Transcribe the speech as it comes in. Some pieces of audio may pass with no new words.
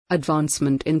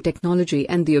Advancement in technology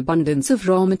and the abundance of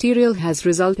raw material has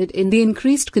resulted in the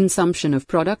increased consumption of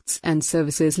products and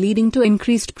services, leading to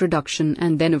increased production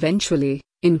and then eventually,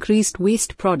 increased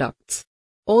waste products.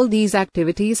 All these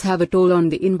activities have a toll on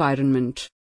the environment.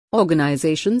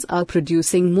 Organizations are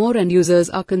producing more and users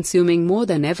are consuming more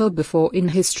than ever before in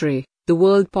history. The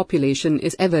world population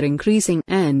is ever increasing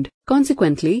and,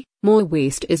 consequently, more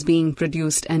waste is being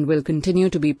produced and will continue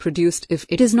to be produced if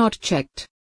it is not checked.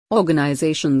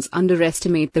 Organizations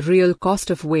underestimate the real cost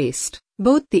of waste,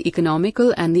 both the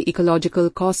economical and the ecological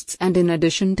costs, and in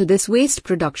addition to this waste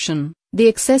production, the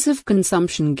excessive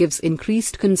consumption gives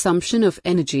increased consumption of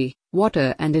energy,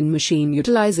 water and in machine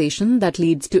utilization that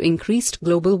leads to increased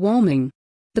global warming.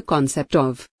 The concept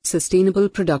of sustainable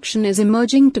production is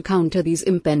emerging to counter these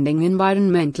impending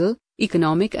environmental,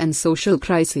 economic and social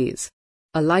crises.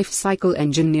 A life cycle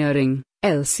engineering,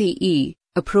 LCE,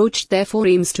 approach therefore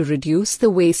aims to reduce the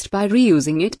waste by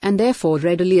reusing it and therefore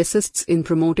readily assists in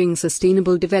promoting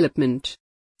sustainable development.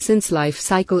 Since life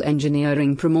cycle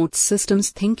engineering promotes systems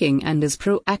thinking and is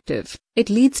proactive, it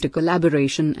leads to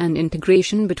collaboration and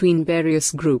integration between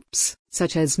various groups,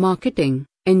 such as marketing,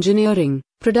 engineering,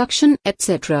 production,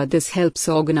 etc. This helps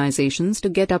organizations to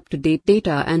get up-to-date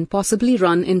data and possibly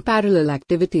run in parallel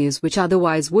activities which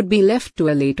otherwise would be left to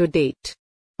a later date.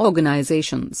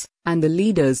 Organizations, and the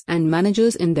leaders and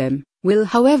managers in them, will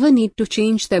however need to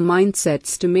change their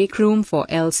mindsets to make room for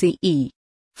LCE.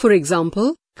 For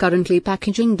example, currently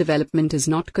packaging development is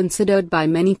not considered by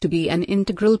many to be an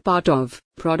integral part of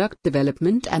product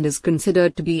development and is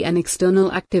considered to be an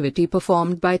external activity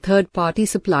performed by third-party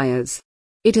suppliers.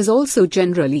 It is also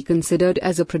generally considered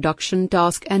as a production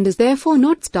task and is therefore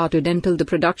not started until the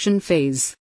production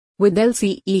phase. With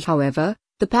LCE, however,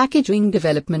 the packaging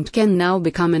development can now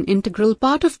become an integral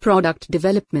part of product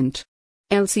development.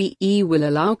 LCE will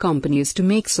allow companies to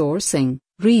make sourcing,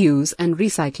 reuse and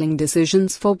recycling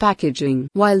decisions for packaging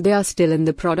while they are still in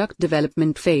the product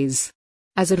development phase.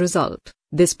 As a result,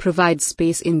 this provides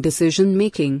space in decision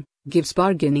making, gives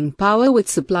bargaining power with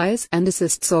suppliers and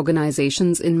assists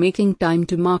organizations in making time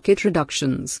to market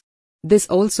reductions. This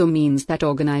also means that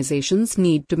organizations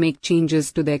need to make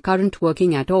changes to their current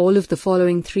working at all of the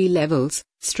following three levels: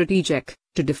 strategic,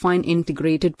 to define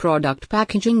integrated product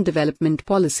packaging development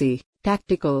policy;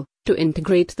 tactical, to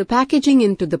integrate the packaging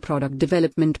into the product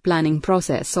development planning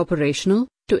process; operational,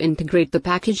 to integrate the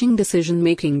packaging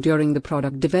decision-making during the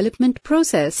product development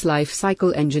process. Life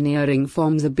cycle engineering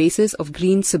forms a basis of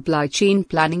green supply chain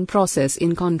planning process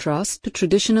in contrast to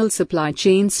traditional supply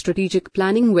chain strategic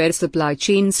planning where supply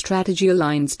chain strategy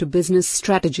aligns to business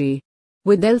strategy.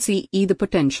 With LCE, the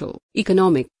potential,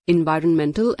 economic,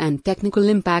 environmental and technical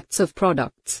impacts of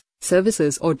products,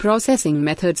 services or processing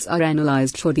methods are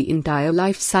analyzed for the entire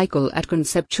life cycle at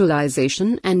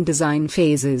conceptualization and design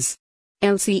phases.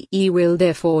 LCE will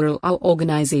therefore allow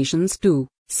organizations to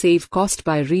save cost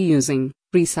by reusing,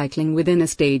 recycling within a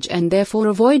stage and therefore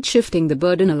avoid shifting the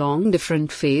burden along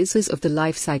different phases of the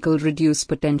life cycle, reduce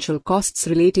potential costs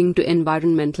relating to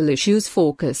environmental issues,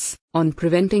 focus on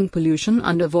preventing pollution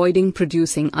and avoiding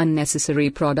producing unnecessary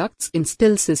products,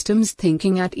 instill systems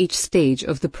thinking at each stage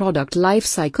of the product life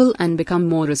cycle and become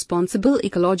more responsible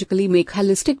ecologically, make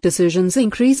holistic decisions,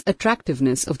 increase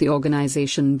attractiveness of the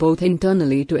organization both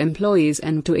internally to employees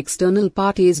and to external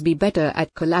parties, be better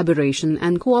at collaboration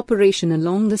and cooperation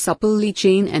along the supply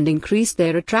chain and increase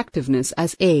their attractiveness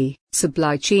as a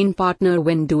supply chain partner.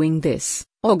 When doing this,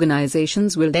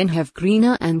 organizations will then have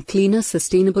greener and cleaner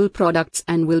sustainable products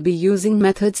and will be using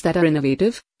methods that are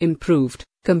innovative, improved,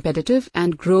 competitive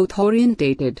and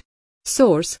growth-orientated.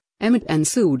 Source: Emmett and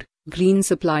Sood, Green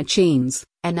Supply Chains,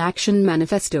 an Action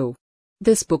Manifesto.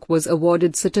 This book was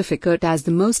awarded certificate as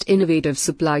the most innovative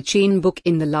supply chain book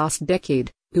in the last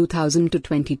decade, 2000 to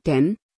 2010,